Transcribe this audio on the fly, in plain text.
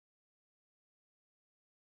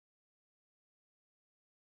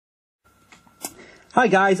Hi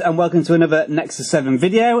guys, and welcome to another Nexus 7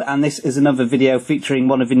 video, and this is another video featuring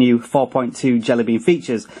one of the new 4.2 Jellybean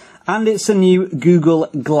features, and it's a new Google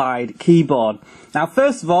Glide keyboard. Now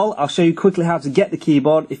first of all, I'll show you quickly how to get the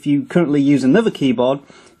keyboard if you currently use another keyboard.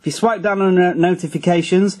 If you swipe down on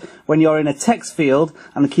notifications when you're in a text field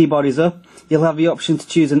and the keyboard is up, you'll have the option to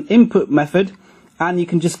choose an input method, and you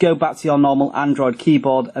can just go back to your normal Android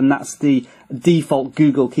keyboard, and that's the default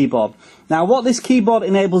Google keyboard. Now what this keyboard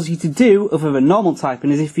enables you to do, other than normal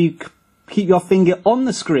typing, is if you keep your finger on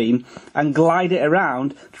the screen and glide it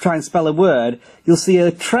around to try and spell a word, you'll see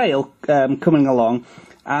a trail coming along,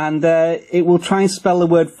 and it will try and spell the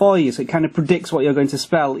word for you, so it kind of predicts what you're going to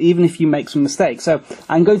spell, even if you make some mistakes. So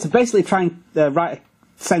I'm going to basically try and write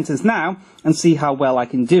a sentence now and see how well I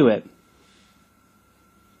can do it.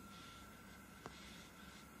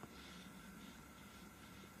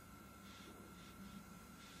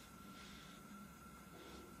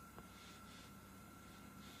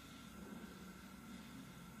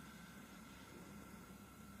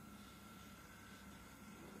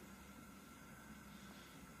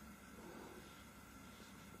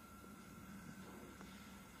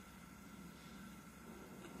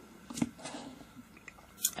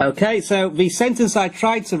 Okay, so the sentence I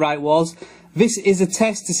tried to write was, "This is a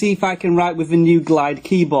test to see if I can write with the new Glide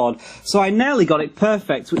keyboard." So I nearly got it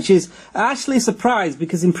perfect, which is actually a surprise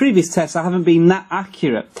because in previous tests I haven't been that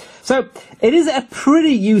accurate. So it is a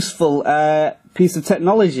pretty useful piece of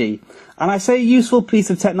technology. And I say useful piece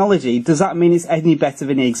of technology, does that mean it's any better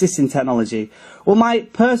than the existing technology? Well, my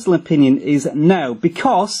personal opinion is no,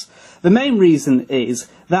 because the main reason is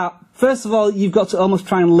that, first of all, you've got to almost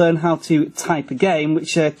try and learn how to type again,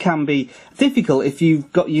 which can be difficult if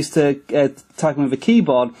you've got used to typing with a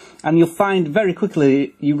keyboard, and you'll find very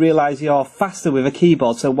quickly you realise you're faster with a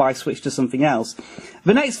keyboard, so why switch to something else?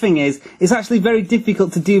 The next thing is, it's actually very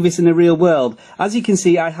difficult to do this in the real world. As you can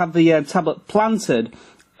see, I have the tablet planted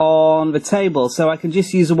on the table, so I can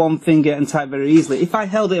just use the one finger and type very easily. If I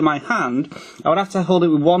held it in my hand, I would have to hold it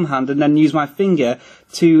with one hand and then use my finger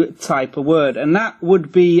to type a word, and that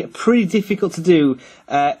would be pretty difficult to do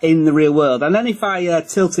in the real world. And then if I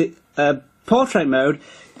tilt it portrait mode,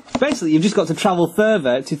 basically you've just got to travel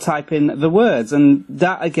further to type in the words, and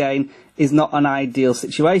that again is not an ideal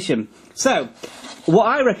situation. So what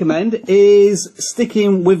I recommend is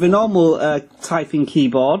sticking with a normal typing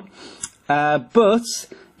keyboard, but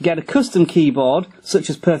get a custom keyboard, such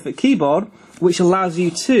as Perfect Keyboard, which allows you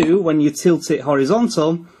to, when you tilt it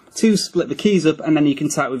horizontal, to split the keys up, and then you can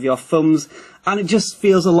type with your thumbs, and it just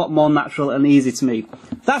feels a lot more natural and easy to me.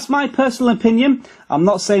 That's my personal opinion. I'm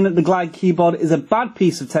not saying that the Glide keyboard is a bad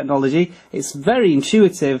piece of technology. It's very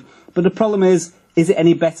intuitive, but the problem is it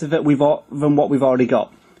any better than what we've already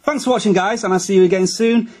got? Thanks for watching, guys, and I'll see you again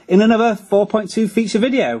soon in another 4.2 feature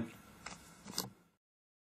video.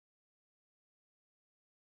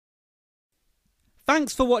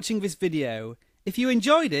 Thanks for watching this video. If you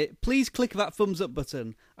enjoyed it, please click that thumbs up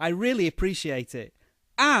button. I really appreciate it.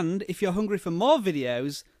 And if you're hungry for more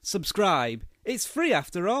videos, subscribe. It's free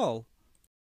after all.